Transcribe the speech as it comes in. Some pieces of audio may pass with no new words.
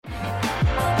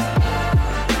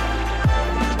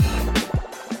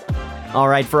All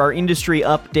right, for our industry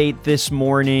update this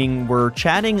morning, we're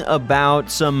chatting about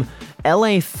some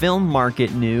LA film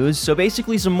market news. So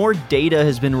basically, some more data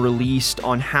has been released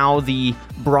on how the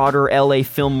broader LA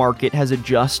film market has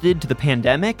adjusted to the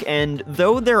pandemic. And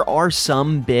though there are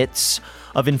some bits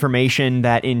of information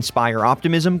that inspire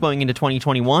optimism going into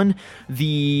 2021,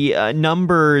 the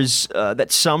numbers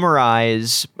that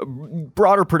summarize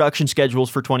broader production schedules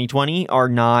for 2020 are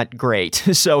not great.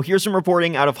 So here's some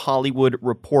reporting out of Hollywood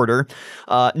Reporter.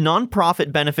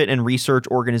 Nonprofit benefit and research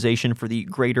organization for the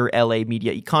greater LA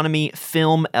media economy,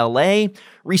 FilmLA,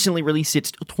 recently released its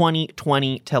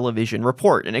 2020 television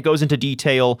report, and it goes into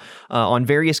detail on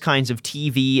various kinds of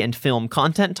TV and film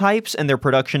content types and their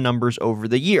production numbers over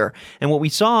the year. And what we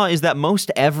saw is that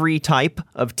most every type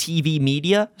of TV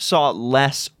media saw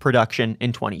less production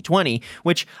in 2020,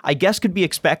 which I guess could be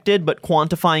expected, but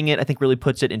quantifying it, I think, really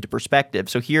puts it into perspective.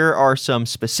 So here are some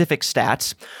specific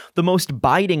stats. The most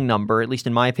biting number, at least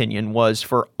in my opinion, was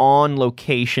for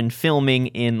on-location filming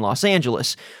in Los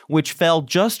Angeles, which fell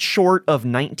just short of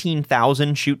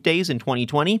 19,000 shoot days in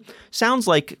 2020. Sounds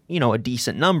like, a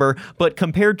decent number, but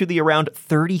compared to the around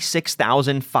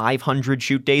 36,500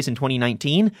 shoot days in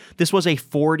 2019, this was a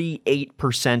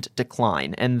 48%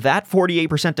 decline. And that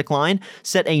 48% decline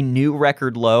set a new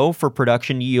record low for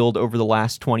production yield over the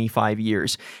last 25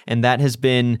 years. And that has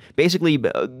been basically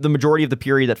the majority of the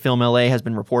period that FilmLA has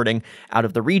been reporting out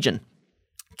of the region.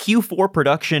 Q4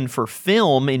 production for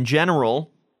film in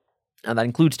general, and that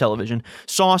includes television,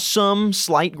 saw some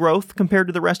slight growth compared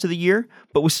to the rest of the year,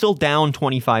 but was still down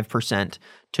 25%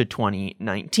 to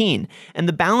 2019. And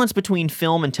the balance between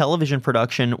film and television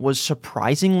production was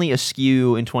surprisingly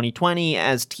askew in 2020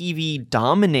 as TV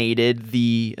dominated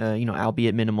the,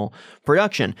 albeit minimal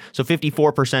production. So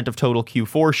 54% of total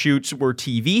Q4 shoots were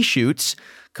TV shoots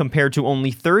compared to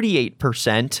only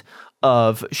 38%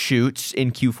 of shoots in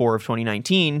Q4 of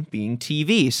 2019 being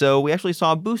TV. So we actually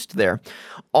saw a boost there.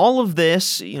 All of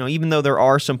this, even though there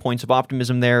are some points of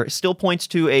optimism there, still points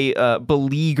to a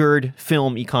beleaguered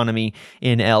film economy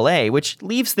in LA, which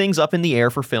leaves things up in the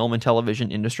air for film and television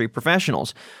industry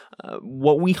professionals.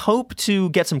 What we hope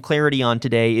to get some clarity on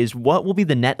today is what will be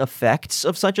the net effects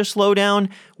of such a slowdown?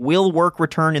 Will work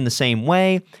return in the same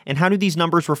way? And how do these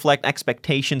numbers reflect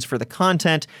expectations for the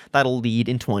content that'll lead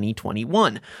in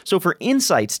 2021? So for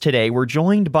insights today, we're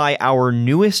joined by our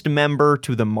newest member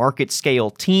to the Market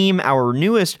Scale team, our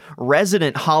newest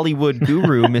resident Hollywood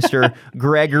guru, Mr.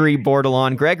 Gregory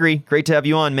Bordelon. Gregory, great to have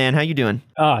you on, man. How you doing?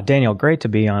 Daniel, great to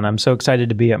be on. I'm so excited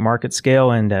to be at Market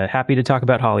Scale and happy to talk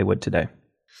about Hollywood today.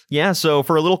 Yeah, so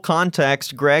for a little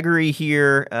context, Gregory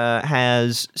here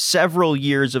has several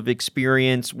years of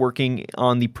experience working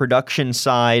on the production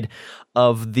side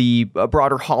of the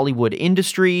broader Hollywood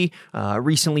industry,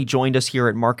 recently joined us here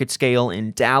at Market Scale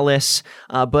in Dallas.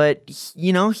 But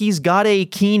he's got a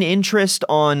keen interest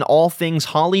on all things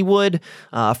Hollywood,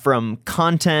 from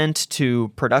content to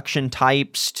production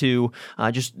types to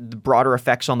just the broader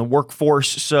effects on the workforce.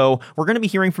 So we're going to be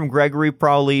hearing from Gregory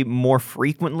probably more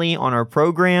frequently on our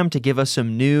program to give us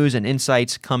some news and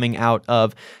insights coming out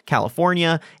of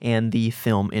California and the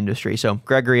film industry. So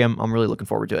Gregory, I'm really looking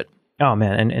forward to it. Oh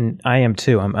man, and I am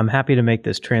too. I'm happy to make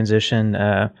this transition.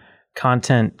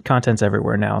 Content's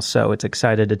everywhere now, so it's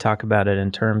excited to talk about it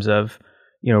in terms of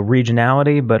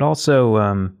regionality, but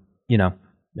also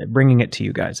bringing it to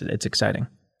you guys. It's exciting.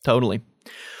 Totally.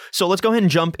 So let's go ahead and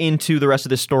jump into the rest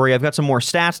of this story. I've got some more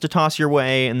stats to toss your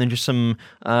way and then just some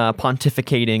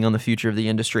pontificating on the future of the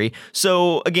industry.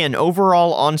 So again,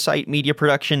 overall on-site media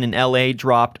production in LA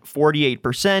dropped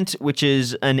 48%, which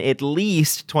is an at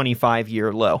least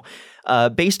 25-year low.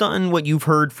 Based on what you've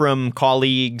heard from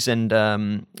colleagues and,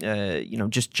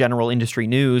 just general industry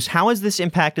news, how has this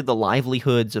impacted the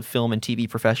livelihoods of film and TV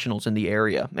professionals in the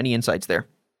area? Any insights there?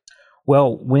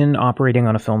 Well, when operating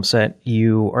on a film set,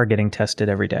 you are getting tested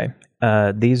every day.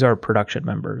 These are production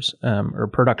members or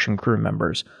production crew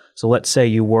members. So let's say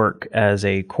you work as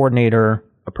a coordinator,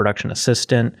 a production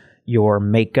assistant, your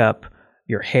makeup,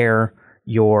 your hair,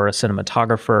 you're a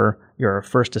cinematographer, you're a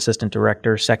first assistant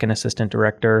director, second assistant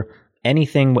director.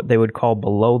 Anything what they would call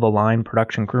below the line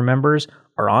production crew members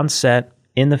are on set,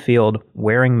 in the field,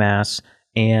 wearing masks,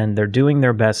 and they're doing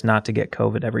their best not to get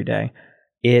COVID every day.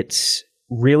 It's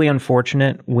really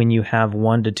unfortunate when you have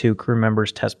 1 to 2 crew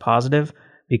members test positive,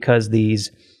 because these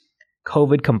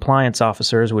COVID compliance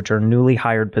officers, which are newly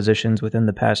hired positions within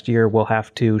the past year, will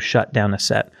have to shut down a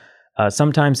set.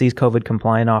 Sometimes these COVID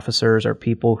compliant officers are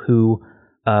people who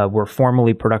were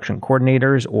formerly production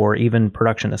coordinators or even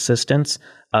production assistants.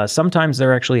 Sometimes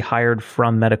they're actually hired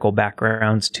from medical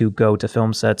backgrounds to go to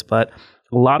film sets, but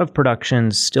a lot of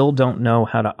productions still don't know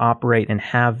how to operate and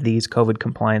have these COVID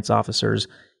compliance officers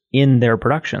in their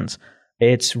productions.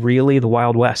 It's really the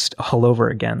Wild West all over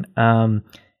again. And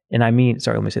I mean,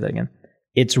 sorry, let me say that again.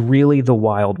 It's really the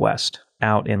Wild West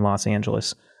out in Los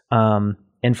Angeles.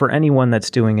 And for anyone that's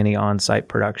doing any on-site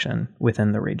production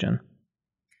within the region.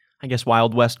 I guess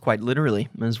Wild West quite literally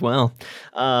as well.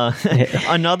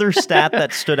 Another stat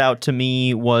that stood out to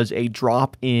me was a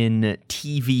drop in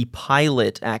TV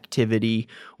pilot activity,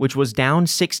 which was down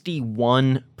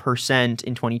 61%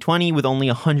 in 2020 with only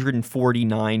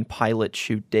 149 pilot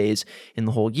shoot days in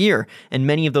the whole year. And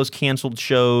many of those canceled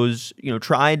shows,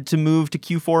 tried to move to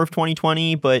Q4 of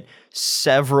 2020, but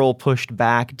several pushed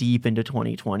back deep into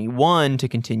 2021 to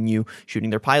continue shooting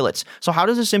their pilots. So how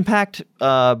does this impact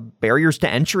barriers to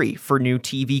entry for new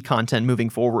TV content moving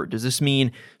forward? Does this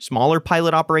mean smaller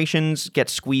pilot operations get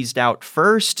squeezed out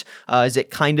first? Is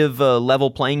it kind of a level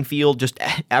playing field? Just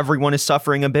everyone is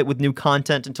suffering a bit with new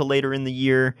content until later in the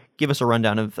year? Give us a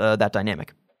rundown of that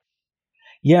dynamic.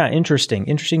 Yeah, interesting.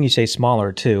 Interesting you say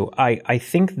smaller too. I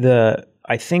think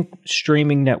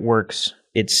streaming networks,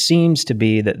 it seems to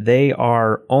be that they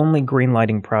are only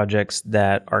greenlighting projects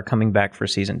that are coming back for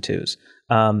season 2s.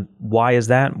 Why is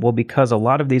that? Well, because a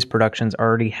lot of these productions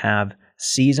already have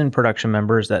seasoned production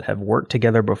members that have worked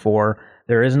together before.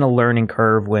 There isn't a learning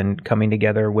curve when coming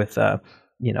together with a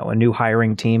new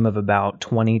hiring team of about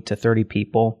 20 to 30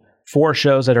 people. 4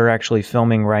 shows that are actually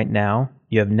filming right now.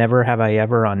 You have Never Have I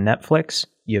Ever on Netflix.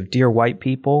 You have Dear White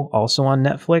People also on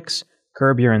Netflix.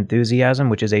 Curb Your Enthusiasm,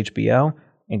 which is HBO.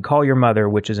 And Call Your Mother,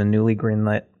 which is a newly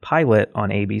greenlit pilot on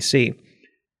ABC.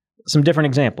 Some different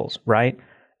examples, right?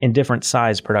 In different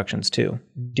size productions too.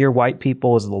 Dear White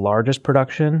People is the largest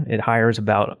production. It hires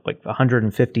about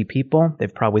 150 people.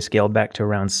 They've probably scaled back to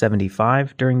around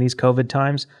 75 during these COVID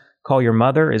times. Call Your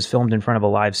Mother is filmed in front of a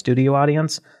live studio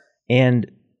audience. And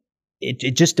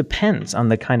it just depends on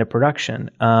the kind of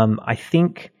production. I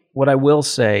think what I will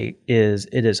say is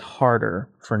it is harder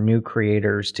for new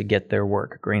creators to get their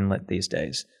work greenlit these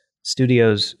days.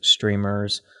 Studios,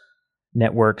 streamers,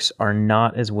 networks are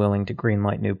not as willing to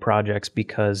greenlight new projects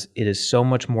because it is so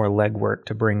much more legwork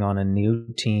to bring on a new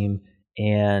team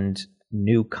and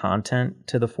new content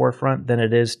to the forefront than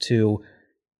it is to,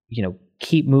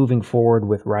 keep moving forward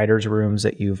with writers' rooms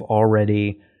that you've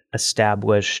already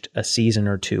established a season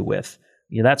or 2 with.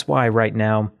 That's why right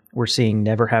now we're seeing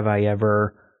Never Have I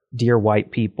Ever, Dear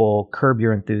White People, Curb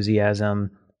Your Enthusiasm,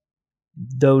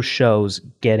 those shows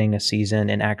getting a season,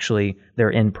 and actually they're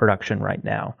in production right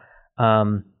now.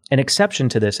 An exception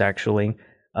to this, actually,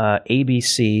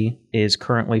 ABC is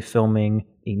currently filming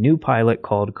a new pilot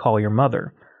called Call Your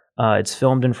Mother. It's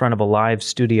filmed in front of a live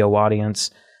studio audience,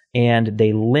 and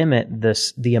they limit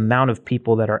the amount of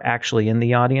people that are actually in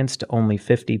the audience to only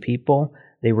 50 people.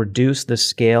 They reduce the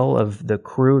scale of the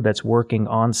crew that's working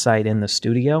on site in the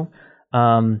studio.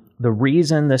 The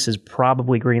reason this is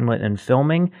probably greenlit and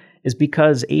filming is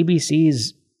because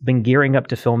ABC's been gearing up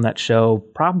to film that show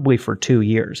probably for 2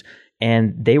 years,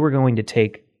 and they were going to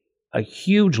take a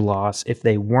huge loss if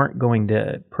they weren't going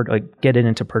to get it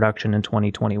into production in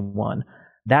 2021.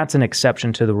 That's an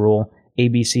exception to the rule.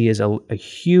 ABC is a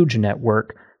huge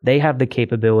network. They have the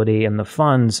capability and the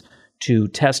funds to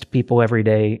test people every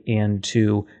day and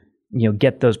to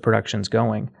get those productions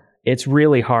going. It's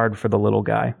really hard for the little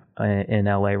guy in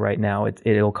LA right now.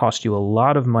 It'll cost you a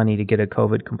lot of money to get a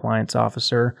COVID compliance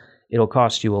officer. It'll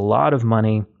cost you a lot of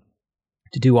money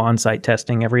to do on-site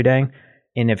testing every day.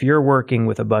 And if you're working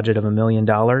with a budget of $1 million,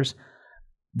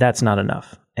 that's not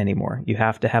enough anymore. You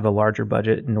have to have a larger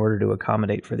budget in order to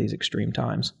accommodate for these extreme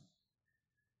times.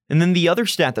 And then the other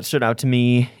stat that stood out to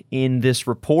me in this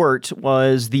report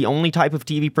was the only type of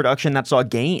TV production that saw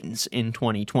gains in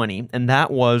 2020, and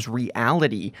that was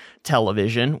reality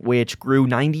television, which grew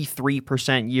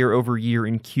 93% year over year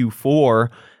in Q4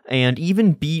 and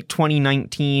even beat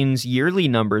 2019's yearly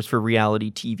numbers for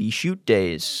reality TV shoot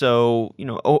days. So,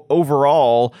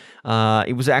 overall,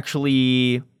 it was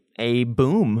actually a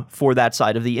boom for that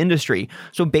side of the industry.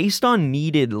 So based on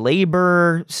needed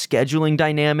labor, scheduling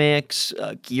dynamics,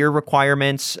 gear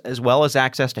requirements, as well as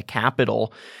access to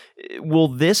capital, will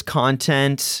this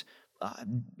content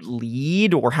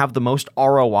lead or have the most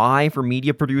ROI for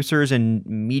media producers and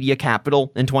media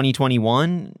capital in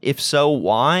 2021? If so,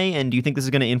 why? And do you think this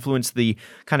is going to influence the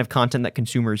kind of content that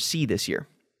consumers see this year?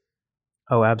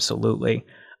 Oh, absolutely.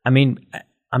 I mean,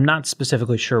 I'm not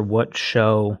specifically sure what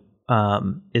show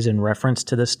is in reference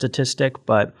to this statistic,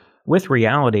 but with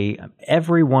reality,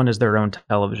 everyone is their own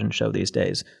television show these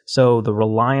days. So the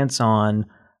reliance on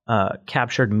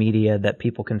captured media that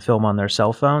people can film on their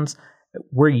cell phones,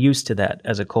 we're used to that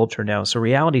as a culture now. So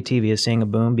reality TV is seeing a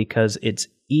boom because it's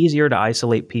easier to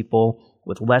isolate people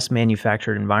with less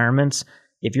manufactured environments.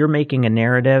 If you're making a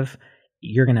narrative,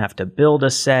 you're going to have to build a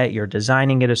set, you're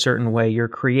designing it a certain way, you're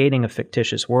creating a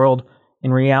fictitious world.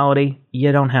 In reality,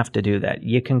 you don't have to do that.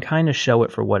 You can kind of show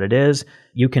it for what it is.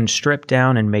 You can strip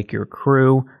down and make your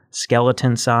crew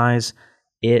skeleton size.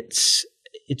 It's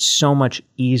so much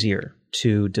easier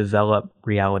to develop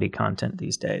reality content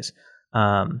these days.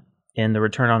 And the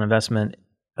return on investment,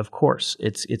 of course,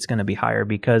 it's going to be higher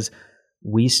because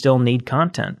we still need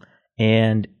content.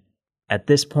 And at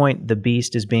this point, the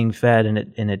beast is being fed,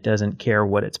 and it doesn't care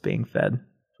what it's being fed,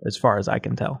 as far as I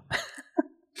can tell.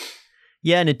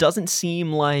 Yeah, and it doesn't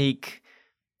seem like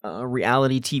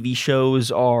reality TV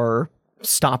shows are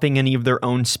stopping any of their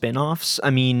own spin-offs.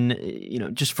 I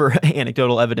mean, just for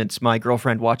anecdotal evidence, my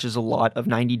girlfriend watches a lot of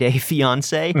 90 Day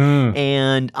Fiancé,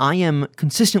 and I am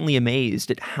consistently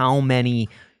amazed at how many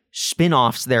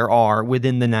spin-offs there are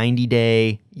within the 90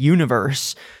 Day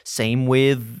universe. Same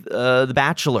with The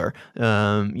Bachelor.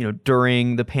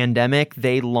 During the pandemic,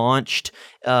 they launched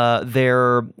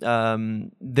their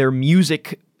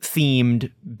music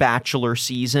themed Bachelor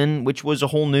season, which was a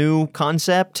whole new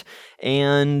concept,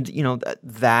 and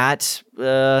that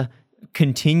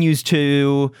continues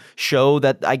to show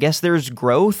that I guess there's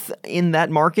growth in that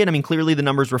market. I mean, clearly the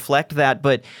numbers reflect that,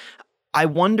 but I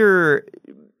wonder,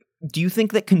 do you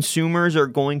think that consumers are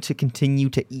going to continue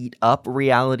to eat up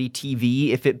reality TV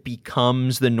if it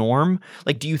becomes the norm?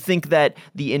 Like, do you think that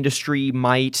the industry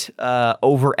might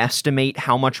overestimate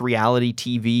how much reality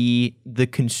TV the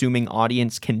consuming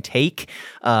audience can take?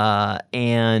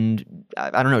 And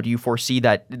I don't know, do you foresee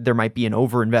that there might be an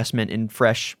overinvestment in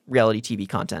fresh reality TV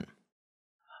content?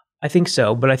 I think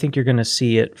so, but I think you're going to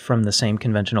see it from the same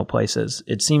conventional places.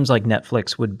 It seems like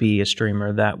Netflix would be a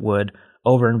streamer that would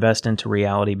overinvest into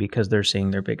reality because they're seeing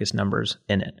their biggest numbers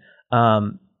in it.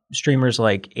 Streamers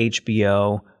like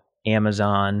HBO,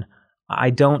 Amazon, I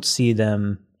don't see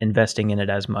them investing in it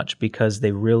as much because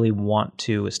they really want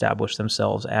to establish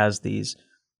themselves as these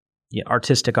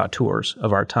artistic auteurs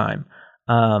of our time.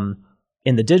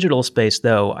 In the digital space,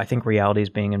 though, I think reality is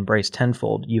being embraced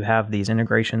tenfold. You have these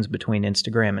integrations between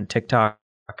Instagram and TikTok.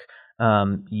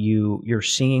 You're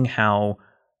seeing how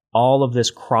all of this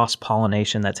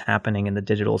cross-pollination that's happening in the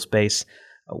digital space,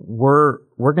 we're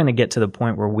going to get to the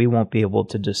point where we won't be able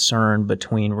to discern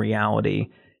between reality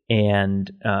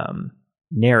and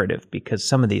narrative because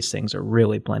some of these things are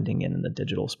really blending in the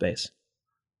digital space.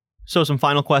 So some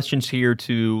final questions here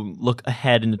to look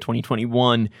ahead into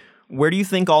 2021. Where do you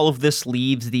think all of this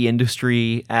leaves the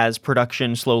industry as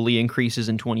production slowly increases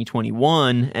in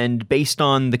 2021? And based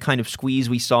on the kind of squeeze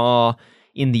we saw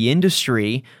in the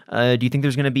industry, do you think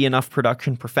there's going to be enough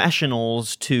production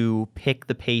professionals to pick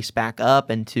the pace back up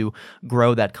and to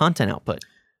grow that content output?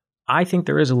 I think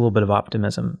there is a little bit of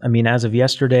optimism. I mean, as of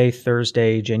yesterday,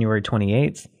 Thursday, January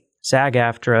 28th,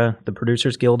 SAG-AFTRA, the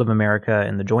Producers Guild of America,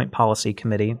 and the Joint Policy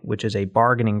Committee, which is a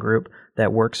bargaining group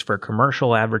that works for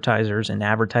commercial advertisers and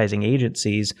advertising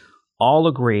agencies, all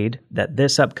agreed that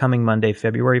this upcoming Monday,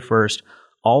 February 1st,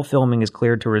 all filming is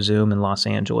cleared to resume in Los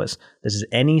Angeles. This is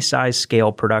any size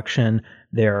scale production.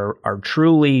 There are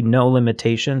truly no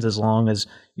limitations as long as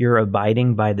you're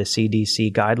abiding by the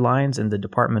CDC guidelines and the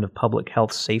Department of Public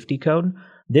Health Safety Code.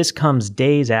 This comes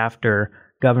days after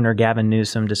Governor Gavin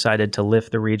Newsom decided to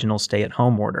lift the regional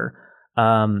stay-at-home order.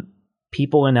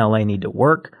 People in LA need to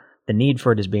work. The need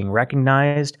for it is being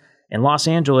recognized. And Los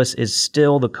Angeles is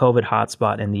still the COVID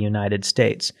hotspot in the United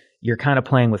States. You're kind of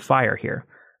playing with fire here.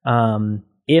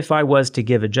 If I was to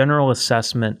give a general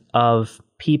assessment of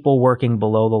people working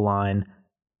below the line,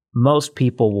 most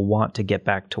people will want to get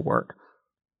back to work.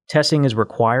 Testing is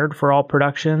required for all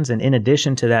productions, and in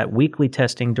addition to that, weekly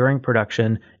testing during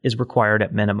production is required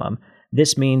at minimum.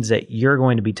 This means that you're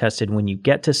going to be tested when you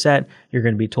get to set, you're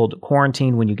going to be told to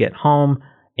quarantine when you get home,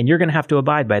 and you're going to have to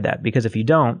abide by that, because if you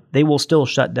don't, they will still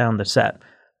shut down the set.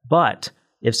 But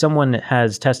if someone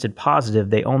has tested positive,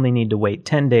 they only need to wait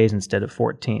 10 days instead of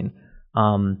 14.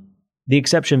 The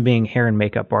exception being hair and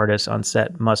makeup artists on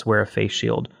set must wear a face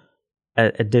shield,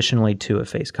 additionally to a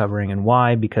face covering. And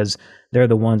why? Because they're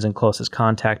the ones in closest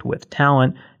contact with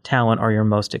talent. Talent are your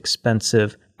most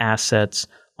expensive assets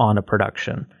on a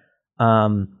production.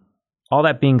 All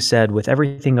that being said, with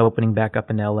everything opening back up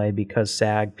in LA because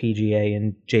SAG, PGA,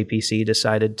 and JPC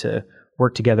decided to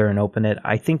work together and open it,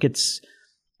 I think it's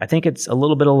a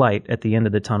little bit of light at the end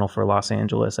of the tunnel for Los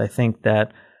Angeles. I think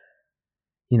that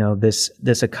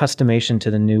this accustomation to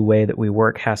the new way that we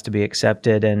work has to be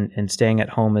accepted, and staying at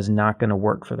home is not going to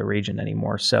work for the region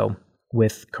anymore. So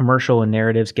with commercial and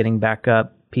narratives getting back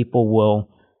up, people will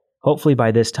hopefully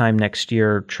by this time next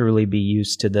year, truly be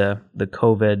used to the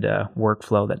COVID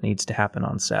workflow that needs to happen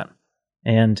on set.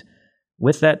 And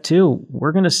with that too,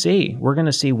 we're going to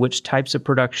see which types of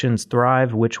productions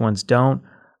thrive, which ones don't.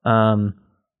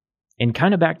 And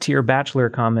kind of back to your Bachelor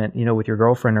comment, with your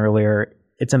girlfriend earlier,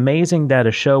 it's amazing that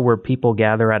a show where people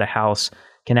gather at a house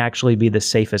can actually be the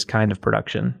safest kind of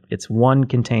production. It's one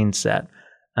contained set.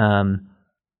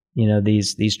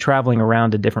 These traveling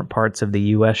around to different parts of the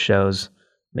U.S. shows,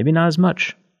 maybe not as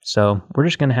much. So we're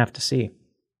just going to have to see.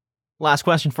 Last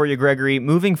question for you, Gregory.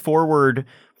 Moving forward,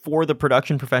 for the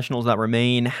production professionals that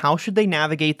remain, how should they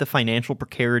navigate the financial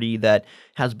precarity that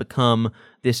has become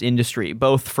this industry,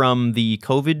 both from the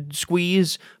COVID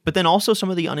squeeze, but then also some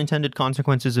of the unintended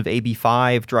consequences of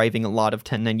AB5 driving a lot of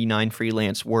 1099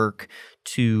 freelance work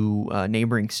to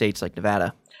neighboring states like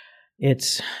Nevada?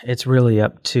 It's really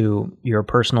up to your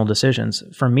personal decisions.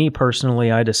 For me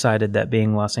personally, I decided that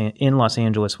being in Los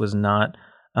Angeles was not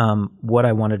what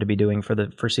I wanted to be doing for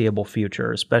the foreseeable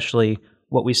future, especially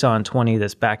what we saw in 20,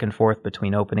 this back and forth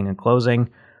between opening and closing.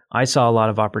 I saw a lot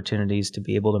of opportunities to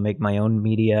be able to make my own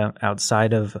media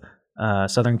outside of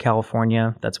Southern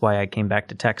California. That's why I came back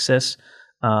to Texas.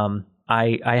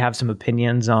 I have some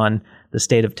opinions on the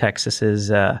state of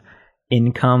Texas's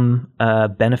income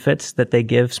benefits that they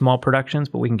give small productions,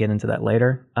 but we can get into that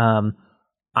later.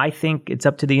 I think it's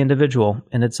up to the individual,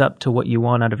 and it's up to what you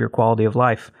want out of your quality of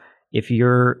life. If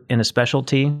you're in a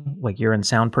specialty, like you're in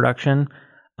sound production,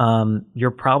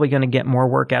 you're probably going to get more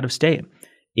work out of state.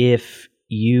 If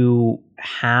you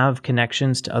have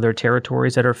connections to other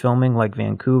territories that are filming, like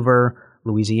Vancouver,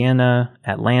 Louisiana,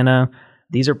 Atlanta,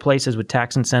 these are places with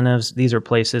tax incentives. These are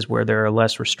places where there are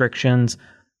less restrictions.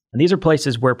 And these are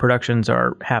places where productions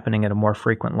are happening at a more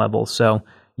frequent level. So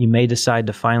you may decide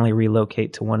to finally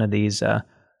relocate to one of these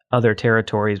other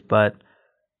territories. But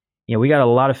we got a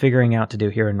lot of figuring out to do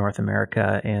here in North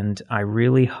America, and I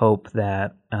really hope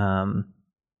that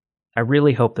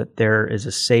there is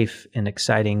a safe and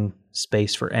exciting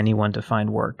space for anyone to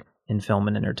find work in film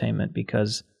and entertainment,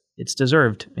 because it's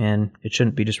deserved and it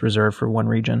shouldn't be just reserved for one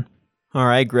region. All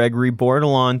right, Gregory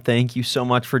Bordelon, thank you so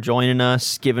much for joining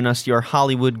us, giving us your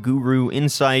Hollywood guru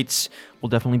insights. We'll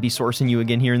definitely be sourcing you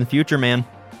again here in the future, man.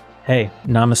 Hey,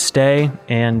 namaste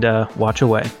and watch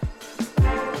away.